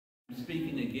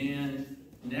Speaking again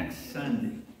next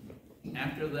Sunday.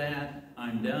 After that,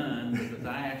 I'm done because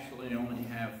I actually only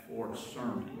have 4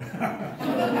 sermons. So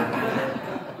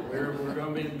we're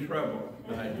going to be in trouble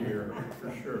right here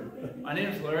for sure. My name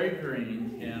is Larry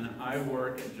Green, and I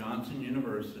work at Johnson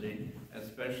University as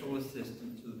special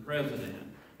assistant to the president,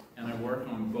 and I work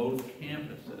on both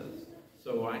campuses.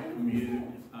 So I commute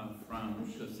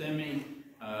from Kissimmee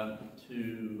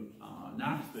to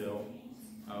Knoxville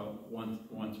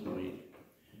once a week.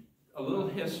 A little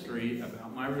history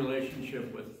about my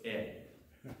relationship with Ed.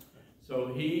 So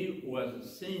he was a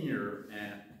senior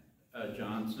at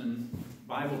Johnson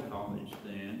Bible College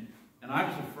then, and I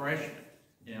was a freshman.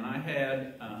 And I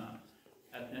had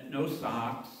no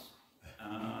socks,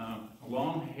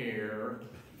 long hair,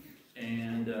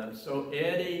 and so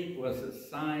Eddie was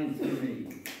assigned to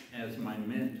me as my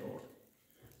mentor.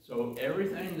 So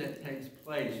everything that takes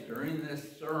place during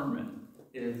this sermon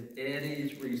is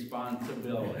Eddie's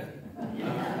responsibility.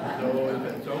 So if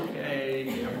it's okay,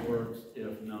 it works.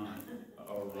 If not,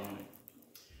 all right.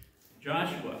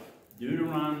 Joshua,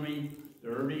 Deuteronomy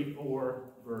 34,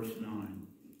 verse 9.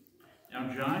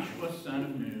 Now Joshua, son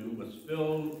of Nun, was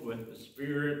filled with the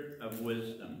spirit of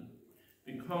wisdom,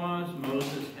 because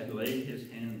Moses had laid his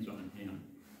hands on him.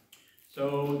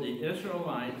 So the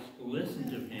Israelites listened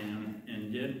to him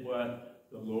and did what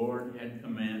the Lord had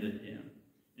commanded him.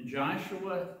 In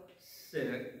Joshua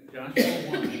 1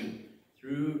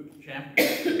 through chapter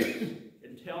 6,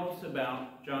 it tells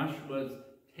about Joshua's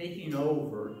taking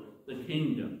over the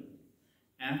kingdom.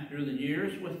 After the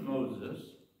years with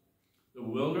Moses, the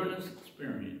wilderness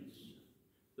experience,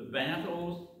 the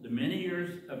battles, the many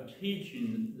years of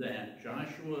teaching that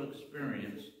Joshua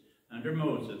experienced under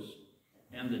Moses,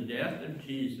 and the death of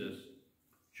Jesus,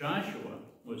 Joshua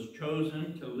was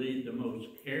chosen to lead the most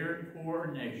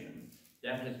cared-for nation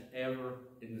that has ever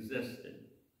existed.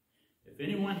 If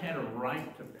anyone had a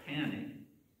right to panic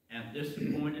at this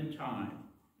point in time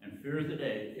and fear the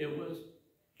day, it was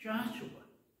Joshua.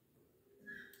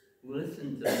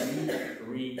 Listen to these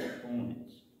 3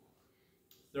 points.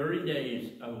 30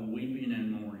 days of weeping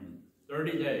and mourning.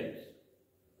 30 days.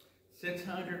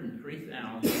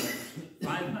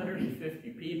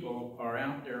 603,550 people are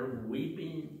out there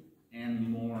weeping and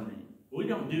mourning. We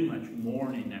don't do much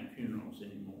mourning at funerals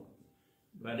anymore.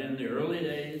 But in the early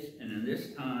days and in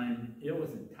this time, it was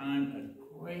a time of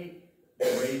great,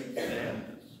 great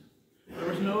sadness. There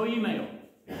was no email.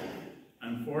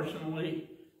 Unfortunately,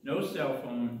 no cell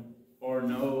phone or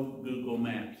no Google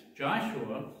Maps.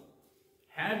 Joshua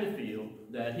had to feel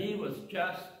that he was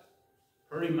just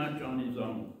pretty much on his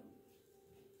own.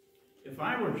 If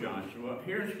I were Joshua,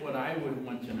 here's what I would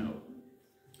want to know.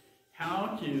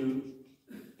 How to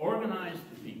organize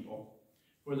the people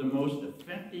for the most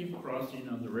effective crossing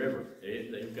of the river.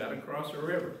 They've got to cross a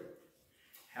river.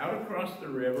 How to cross the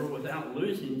river without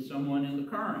losing someone in the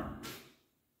current.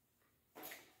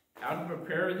 How to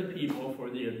prepare the people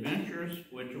for the adventures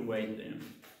which await them.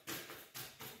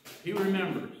 He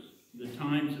remembers the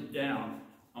times of doubt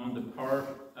on the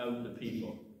part of the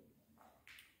people.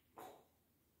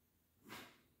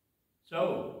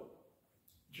 So,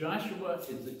 Joshua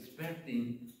is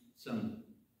expecting some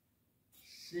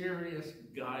serious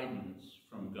guidance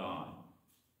from God.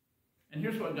 And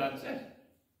here's what God says.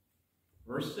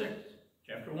 Verse 6,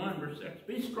 chapter 1, verse 6.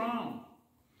 Be strong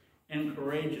and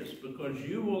courageous, because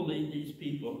you will lead these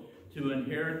people to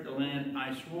inherit the land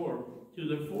I swore to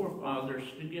their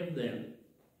forefathers to give them.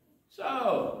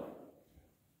 So,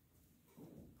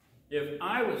 if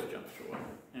I was Joshua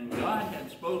and God had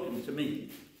spoken to me,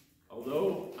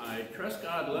 although I trust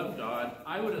God, love God,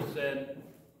 I would have said,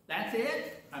 that's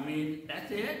it? I mean,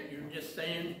 that's it? You're just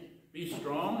saying, be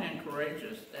strong and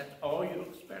courageous? That's all you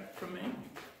expect from me?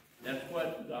 That's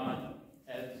what God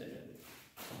had said.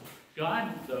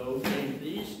 God, though, gave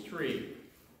these 3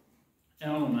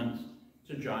 elements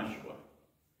to Joshua.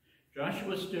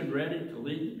 Joshua stood ready to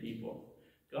lead the people.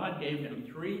 God gave him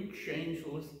 3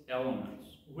 changeless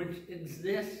elements, which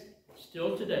exist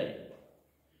still today,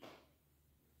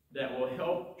 that will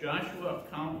help Joshua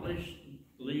accomplish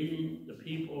leading the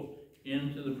people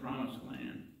into the promised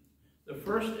land. The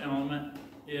first element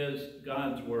is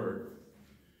God's word.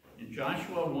 In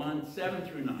Joshua 1, 7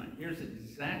 through 9, here's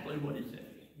exactly what he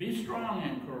says. Be strong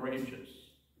and courageous.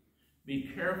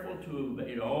 Be careful to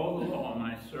obey all the law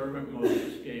my servant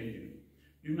Moses gave you.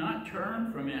 Do not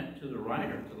turn from it to the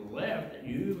right or to the left, that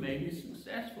you may be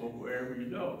successful wherever you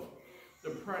go.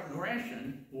 The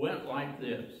progression went like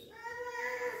this.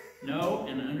 Know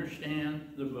and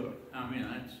understand the book. I mean,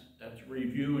 that's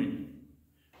reviewing it.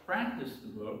 Practice the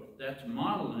book, that's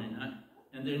modeling it,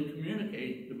 and then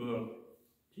communicate the book,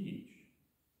 teach.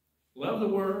 Love the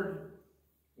Word,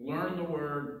 learn the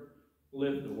Word,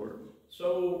 live the Word.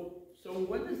 So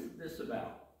what is this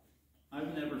about?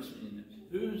 I've never seen this.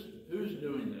 Who's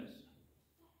doing this?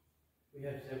 We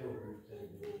have several groups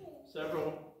that do it.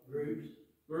 Several Groups?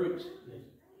 Groups. Yes.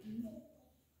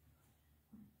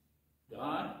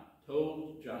 God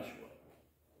told Joshua,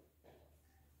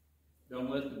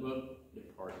 don't let the book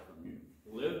depart from you.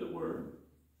 Live the Word,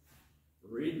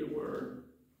 read the Word,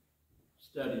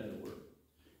 study the Word.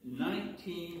 In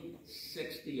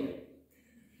 1968,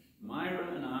 Myra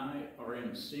and I are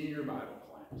in senior Bible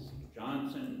class,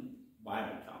 Johnson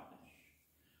Bible College.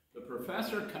 The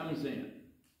professor comes in,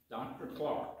 Dr.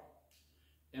 Clark,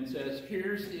 and says,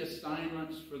 here's the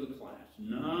assignments for the class.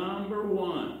 Number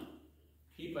 1,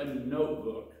 keep a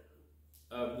notebook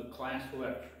of the class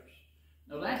lectures.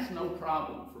 Now that's no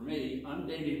problem for me. I'm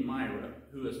dating Myra,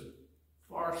 who is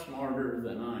far smarter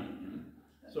than I am,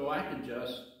 so I could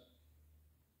just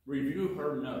review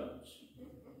her notes.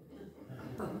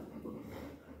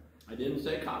 I didn't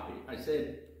say copy, I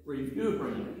said review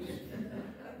her notes.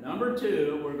 Number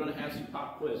 2, we're going to have some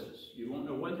pop quizzes. You won't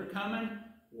know when they're coming,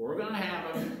 we're going to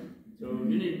have them, so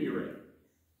you need to be ready.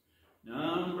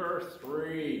 Number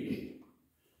 3,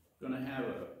 going to have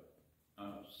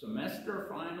a semester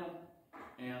final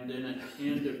and then an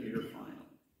end of year final.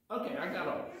 Okay, I got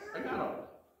all that.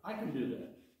 I can do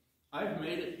that. I've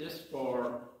made it this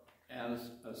far as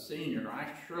a senior.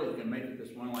 I surely can make it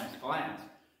this one last class.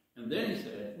 And then he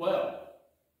said, well,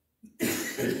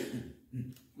 this is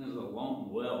a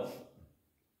long well.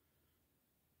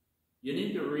 You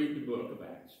need to read the book of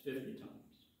Acts 50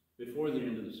 times before the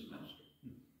end of the semester.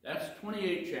 That's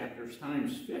 28 chapters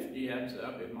times 50 adds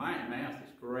up, if my math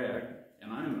is correct,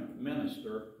 and I'm a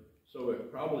minister, so it's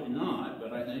probably not,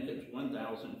 but I think it's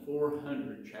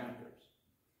 1,400 chapters.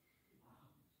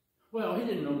 Well, he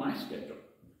didn't know my schedule.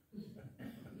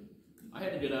 I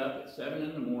had to get up at 7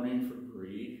 in the morning for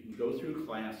Greek and go through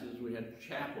classes. We had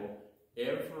chapel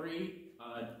every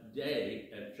day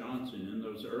at Johnson in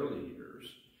those early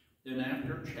years. Then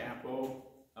after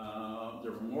chapel,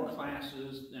 there were more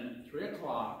classes. Then at 3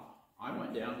 o'clock, I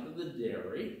went down to the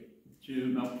dairy to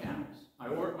milk cows. I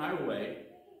worked my way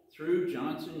through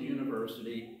Johnson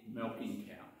University milking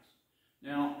cows.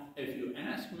 Now, if you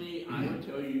ask me, I would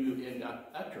tell you it got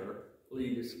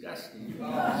utterly disgusting.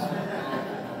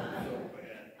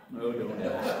 No, don't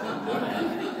ask.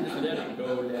 Let it go.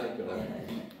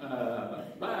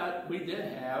 But we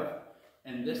did have,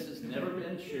 and this has never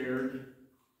been shared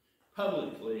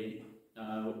publicly,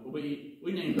 we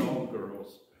named all the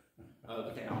girls,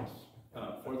 the cows,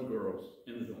 for the girls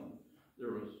in the dorm.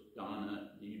 There was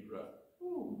Donna, Deidre,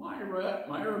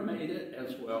 Myra made it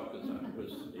as well because I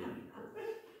was dating her.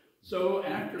 So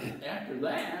after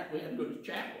that, we had to go to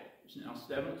chapel. It's now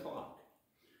 7 o'clock.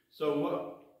 So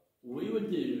what we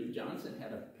would do, Johnson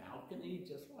had a balcony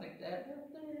just like that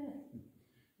right there.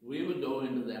 We would go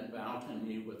into that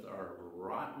balcony with our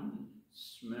rotten,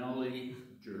 smelly,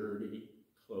 dirty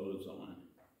clothes on.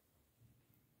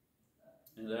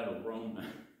 And that aroma,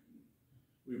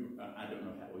 I don't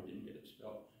know how we didn't get it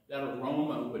spelled. That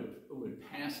aroma would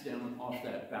pass down off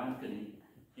that balcony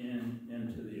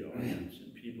into the audience,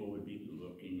 and people would be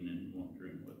looking and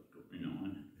wondering what's going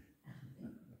on.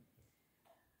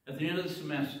 At the end of the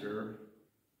semester,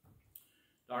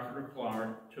 Dr.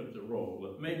 Clark took the roll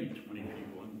of maybe 20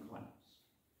 people in the class.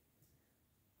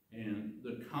 And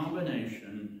the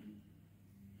combination,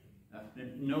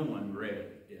 no one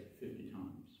read it 50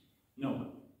 times. No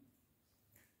one.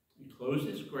 He closed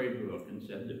his grade book and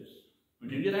said this: when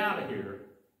you get out of here,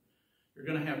 you're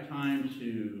going to have time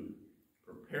to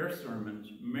prepare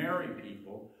sermons, marry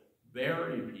people,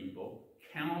 bury people,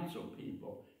 counsel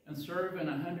people, and serve in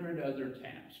 100 other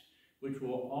tasks, which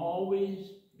will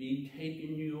always be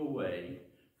taking you away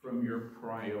from your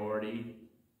priority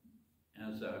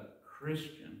as a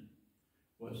Christian,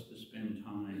 was to spend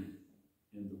time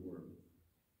in the Word.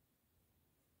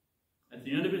 At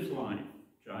the end of his life,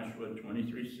 Joshua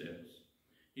 23:6,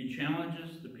 he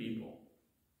challenges the people,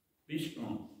 be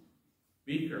strong,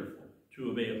 be careful to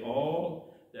obey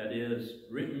all that is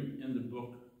written in the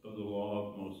book of the law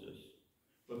of Moses,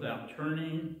 without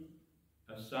turning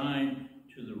aside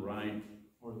to the right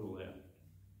or the left.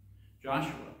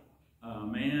 Joshua, a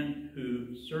man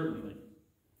who certainly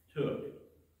took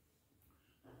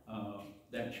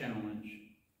that challenge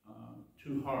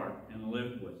to heart and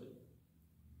lived with it.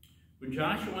 When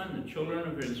Joshua and the children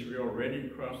of Israel are ready to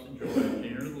cross the Jordan to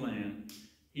enter the land,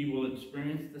 he will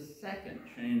experience the second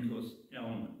changeless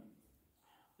element.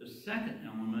 The second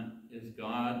element is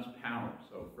God's power.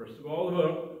 So first of all, the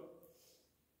book,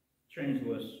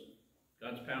 changeless.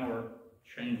 God's power,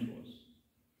 changeless.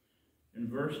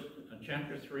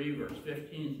 chapter 3, verse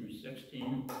 15 through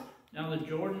 16. Now the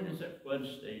Jordan is at flood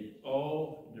stage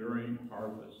all during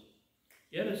harvest.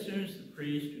 Yet as soon as the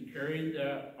priest who carried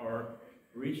the ark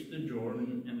reached the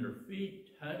Jordan and their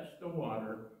feet touched the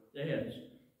water edge,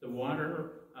 the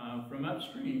water from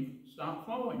upstream stopped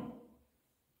flowing.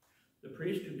 The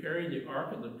priest who carried the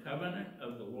ark of the covenant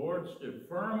of the Lord stood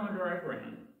firm on dry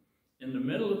ground in the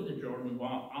middle of the Jordan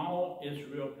while all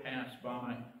Israel passed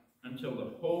by until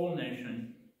the whole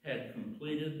nation had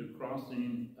completed the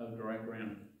crossing of dry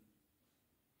ground.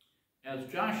 As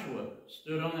Joshua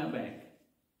stood on that bank,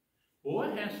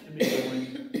 what has to be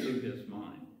going through his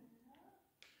mind?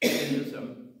 It is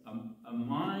a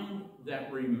mind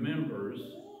that remembers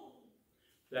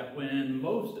that when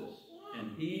Moses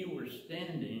and he were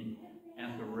standing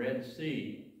at the Red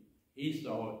Sea, he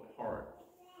saw it part.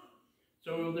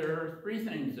 So there are three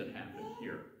things that happen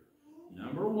here.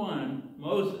 Number one,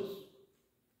 Moses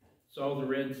saw the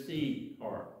Red Sea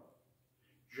part.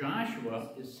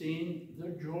 Joshua is seeing the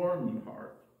Jordan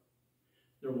part.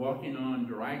 They're walking on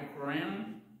dry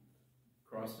ground,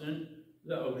 crossing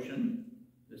the ocean,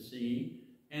 the sea,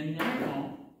 and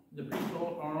now the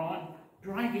people are on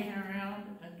dry ground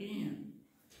again.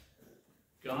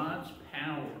 God's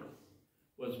power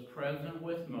was present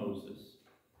with Moses.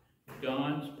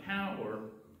 God's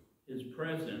power is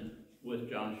present with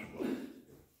Joshua.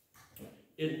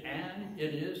 And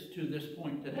it is to this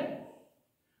point today.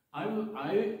 I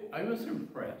was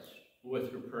impressed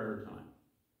with your prayer time.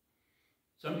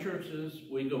 Some churches,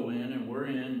 we go in and we're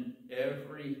in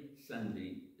every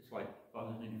Sunday. It's like,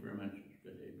 Father, thank you very much. It's a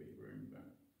good day to be here.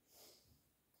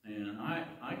 And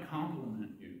I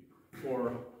compliment you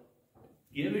for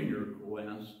giving your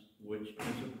request, which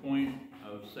is a point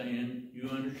of saying you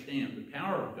understand the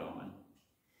power of God,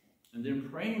 and then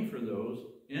praying for those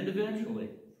individually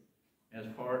as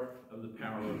part of the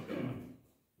power of God.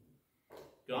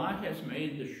 God has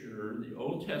made sure the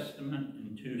Old Testament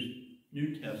and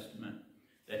New Testament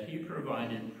that he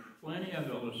provided plenty of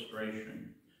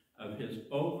illustration of his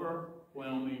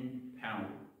overwhelming power.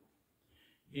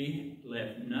 He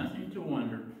left nothing to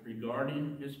wonder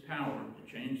regarding his power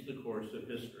to change the course of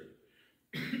history.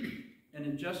 And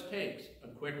it just takes a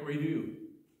quick review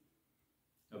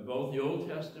of both the Old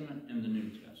Testament and the New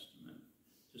Testament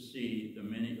to see the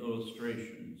many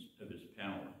illustrations of his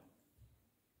power.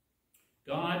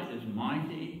 God is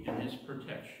mighty in his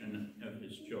protection of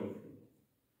his children.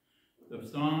 The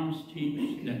Psalms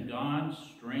teach that God's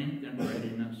strength and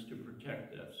readiness to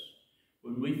protect us.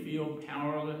 When we feel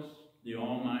powerless, the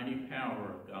almighty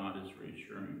power of God is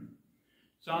reassuring.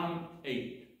 Psalm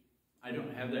 8. I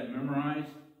don't have that memorized,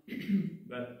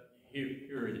 but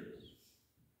here it is.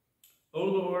 O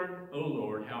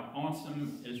Lord, how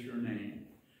awesome is your name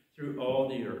through all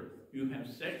the earth. You have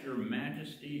set your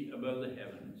majesty above the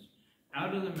heavens.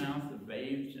 Out of the mouth of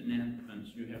babes and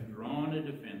infants, you have drawn a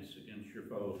defense against your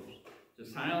foes, to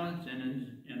silence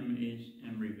enemies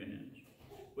and revenge.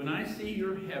 When I see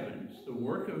your heavens, the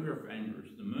work of your fingers,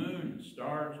 the moon and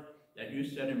stars that you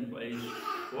set in place,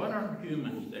 what are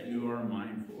humans that you are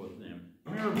mindful of them?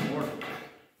 Mere mortals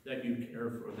that you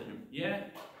care for them.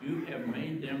 Yet you have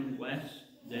made them less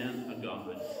than a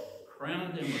god,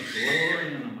 crowned them with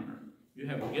glory and honor. You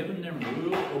have given them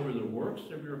rule over the works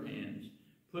of your hands,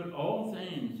 put all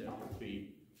things at their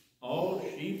feet, all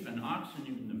sheep and oxen,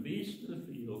 even the beasts of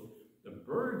the field, the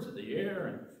birds of the air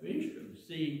and the fish of the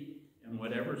sea, and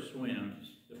whatever swims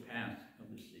the path of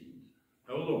the seas.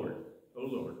 O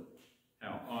Lord,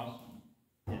 how awesome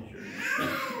is your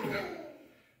name.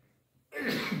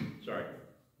 Sorry.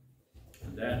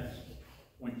 And that's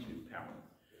point to power.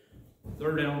 The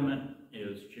third element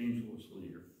is changeless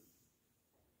leader.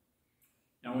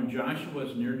 Now when Joshua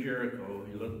was near Jericho,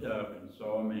 he looked up and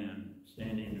saw a man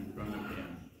standing in front of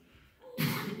him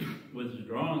with his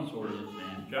drawn sword in his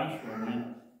hand. Joshua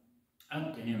went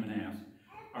up to him and asked,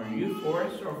 "Are you for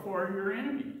us or for your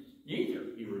enemies?" "Neither,"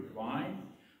 he replied,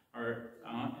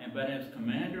 "but as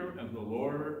commander of the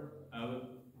Lord of..."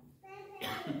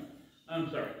 I'm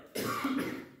sorry.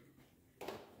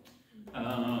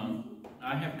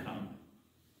 "I have come."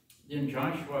 Then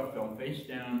Joshua fell face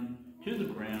down to the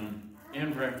ground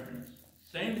and referenced.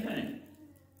 Same thing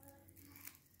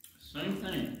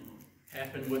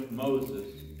happened with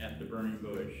Moses at the burning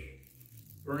bush.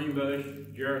 Burning bush,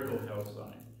 Jericho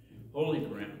hillside. Holy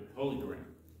ground.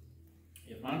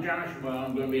 If I'm Joshua,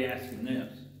 I'm going to be asking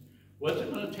this. What's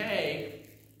it going to take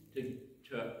to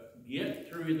get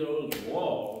through those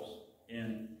walls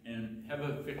and have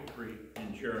a victory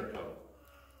in Jericho?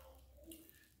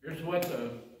 Here's what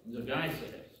the guy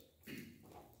says.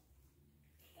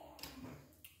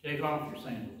 Take off your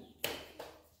sandals.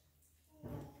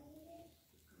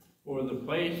 For the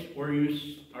place where you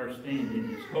are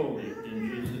standing is holy, and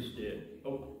Jesus did.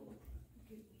 Oh,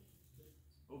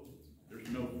 there's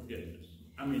no forgiveness.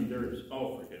 I mean, there is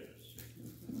all forgiveness.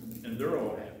 And they're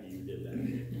all happy you did that.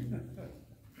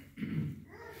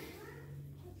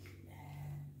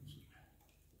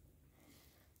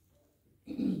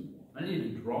 I need to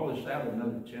draw this out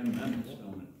another 10 minutes,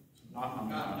 don't it?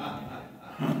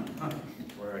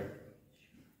 Right.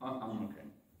 I'm okay.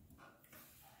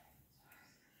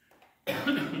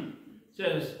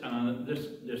 Says,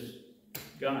 this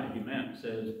guy he met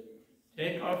says,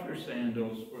 take off your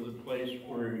sandals, for the place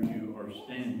where you are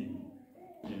standing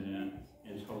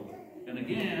is holy. And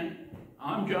again,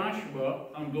 I'm Joshua.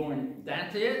 I'm going,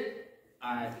 that's it?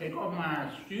 I take off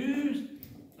my shoes,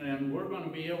 and we're going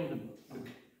to be able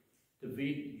to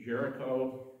beat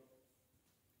Jericho.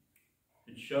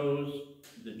 It shows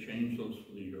the changeless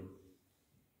leader.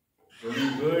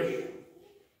 Burning bush,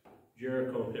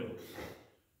 Jericho hills.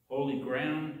 Holy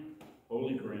ground,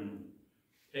 holy ground.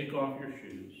 Take off your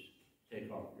shoes. Take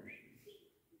off your shoes.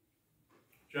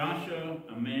 Joshua,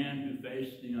 a man who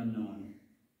faced the unknown.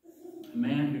 A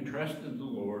man who trusted the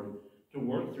Lord to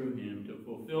work through him to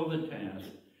fulfill the task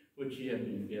which he had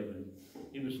been given.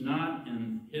 He was not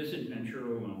in his adventure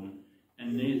alone,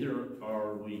 and neither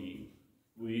are we.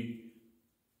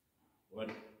 What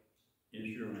is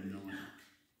your unknown?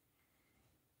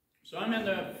 So I'm in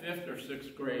the 5th or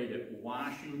 6th grade at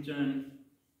Washington,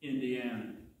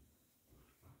 Indiana.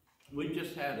 We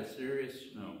just had a serious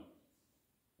snow.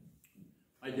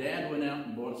 My dad went out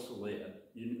and bought a sled.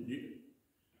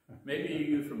 Maybe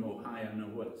you from Ohio know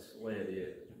what a sled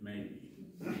is. Maybe.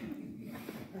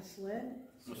 A sled?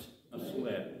 A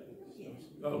sled. Yes.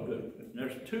 Oh, good.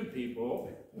 There's 2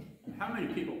 people. How many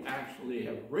people actually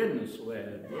have ridden a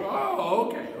sled? Oh,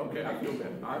 okay. I feel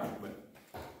better.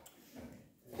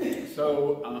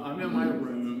 So I'm in my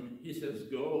room. He says,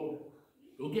 "Go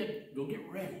get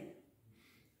ready."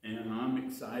 And I'm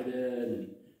excited.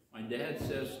 And my dad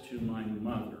says to my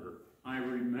mother, I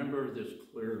remember this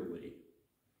clearly,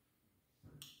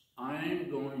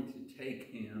 I'm going to take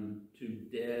him to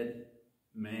Dead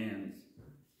Man's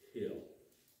Hill.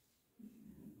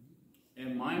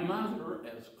 And my mother,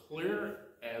 as clear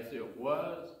as it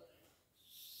was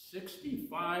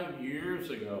 65 years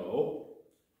ago,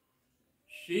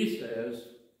 she says,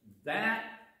 that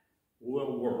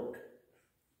will work.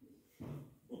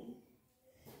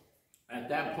 At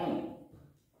that point,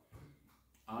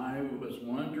 I was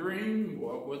wondering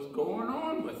what was going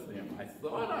on with him. I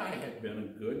thought I had been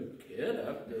a good kid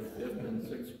up to 5th and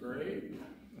 6th grade.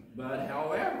 But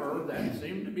however, that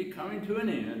seemed to be coming to an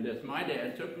end as my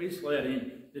dad took me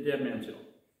sledding to Dead Man's Hill.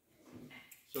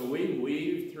 So we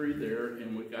weaved through there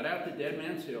and we got out to Dead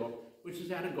Man's Hill, which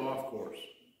is at a golf course.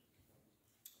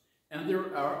 And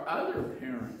there are other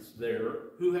parents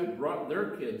there who have brought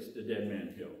their kids to Dead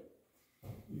Man's Hill.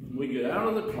 We get out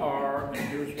of the car, and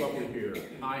here's what we hear.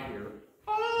 I hear,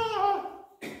 ah!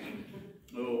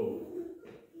 Oh,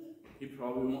 he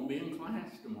probably won't be in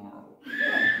class tomorrow.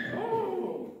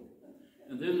 Oh!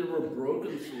 And then there were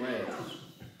broken sleds.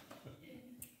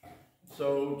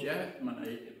 So Jack, my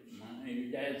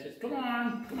dad says, come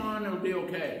on, it'll be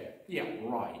okay. Yeah,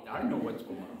 right, I know what's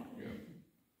going on here.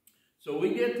 So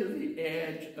we get to the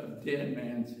edge of Dead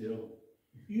Man's Hill.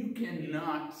 You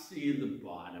cannot see the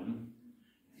bottom.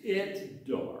 It's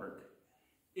dark.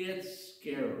 It's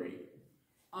scary.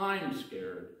 I'm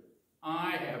scared.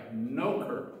 I have no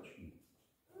courage.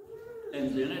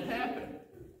 And then it happened.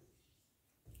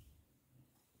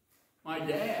 My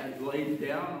dad laid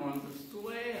down on the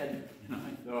sled, and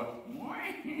I thought, wow,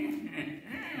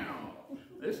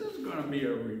 this is going to be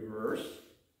a reverse.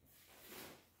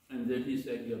 And then he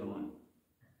said, get on.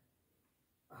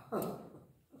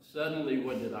 Suddenly,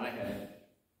 what did I have?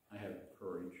 I had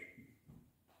courage.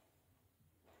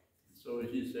 So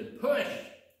he said, push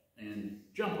and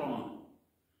jump on.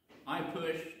 I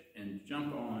pushed and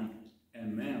jumped on,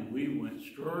 and man, we went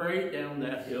straight down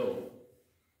that hill.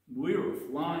 We were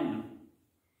flying,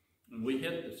 and we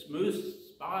hit the smooth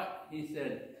spot. He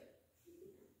said,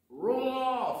 roll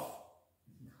off,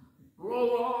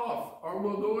 or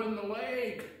we'll go in the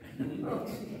lake.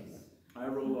 I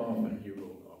rolled off, and he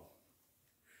rolled off.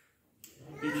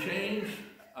 He changed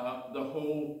the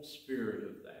whole spirit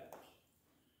of that.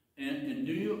 And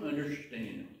do you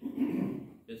understand?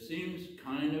 It seems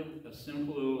kind of a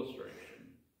simple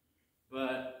illustration,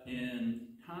 but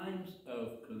in times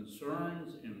of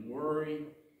concerns and worry,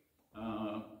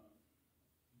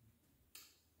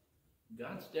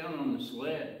 God's down on the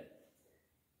sled,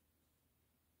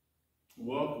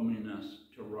 welcoming us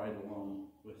to ride along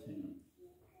with him.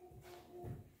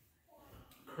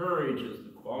 Courage is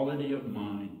the quality of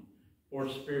mind or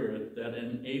spirit that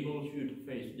enables you to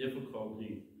face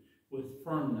difficulty with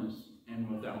firmness and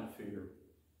without fear.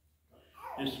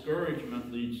 Discouragement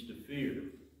leads to fear,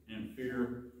 and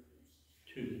fear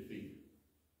to defeat.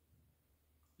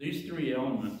 These three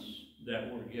elements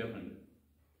that were given,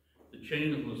 the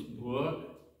changeless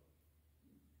book,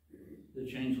 the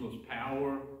changeless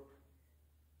power,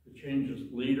 the changeless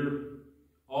leader,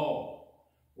 all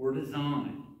were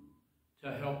designed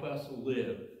to help us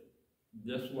live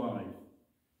this life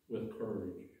with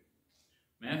courage.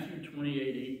 Matthew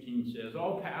 28:18 says,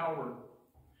 all power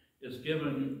is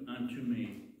given unto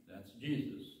me, that's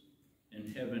Jesus,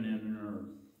 in heaven and in earth.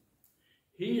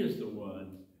 He is the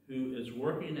one who is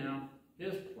working out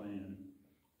his plan,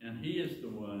 and he is the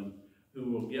one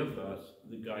who will give us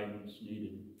the guidance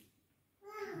needed.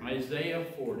 Isaiah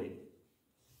 40.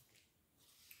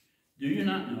 Do you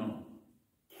not know?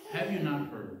 Have you not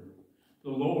heard? The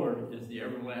Lord is the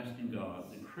everlasting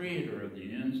God, the creator of the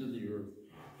ends of the earth.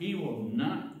 He will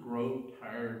not grow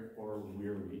tired or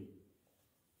weary.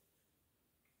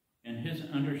 And his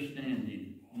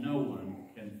understanding, no one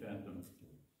can fathom.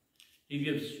 He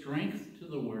gives strength to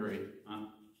the weary.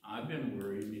 I've been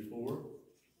weary before.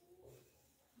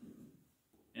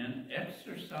 And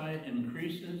exercise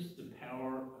increases the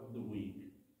power of the weak.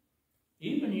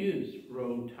 Even youths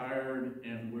grow tired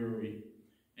and weary,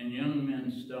 and young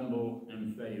men stumble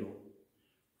and fail.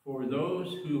 For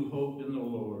those who hope in the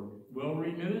Lord will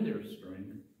renew their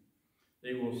strength.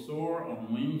 They will soar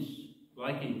on wings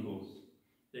like eagles.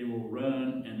 They will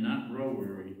run and not grow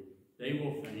weary. They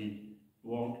will faint,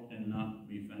 walk and not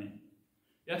be faint.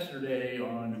 Yesterday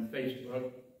on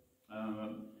Facebook,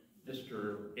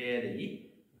 Mr.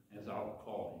 Eddie, as I'll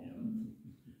call him,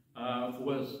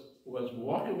 was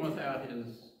walking without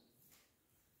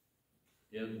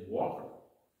his walker.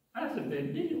 That's a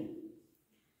big deal.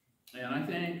 And I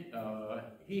think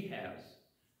he has,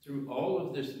 through all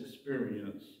of this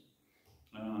experience,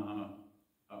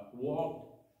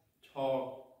 walked,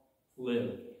 talked,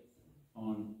 lived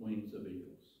on wings of eagles.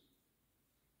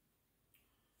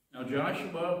 Now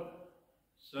Joshua,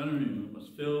 son of Nun, was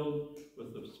filled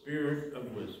with the spirit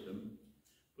of wisdom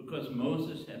because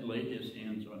Moses had laid his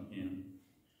hands on him.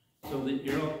 So the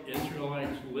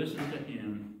Israelites listened to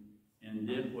him and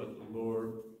did what the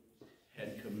Lord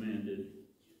had commanded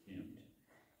him.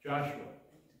 Joshua,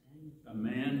 a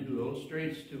man who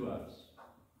illustrates to us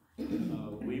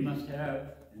we must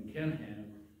have and can have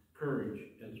courage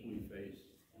as we face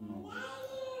the moment.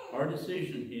 Our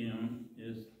decision hymn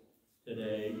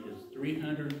today is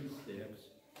 306,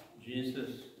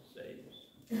 Jesus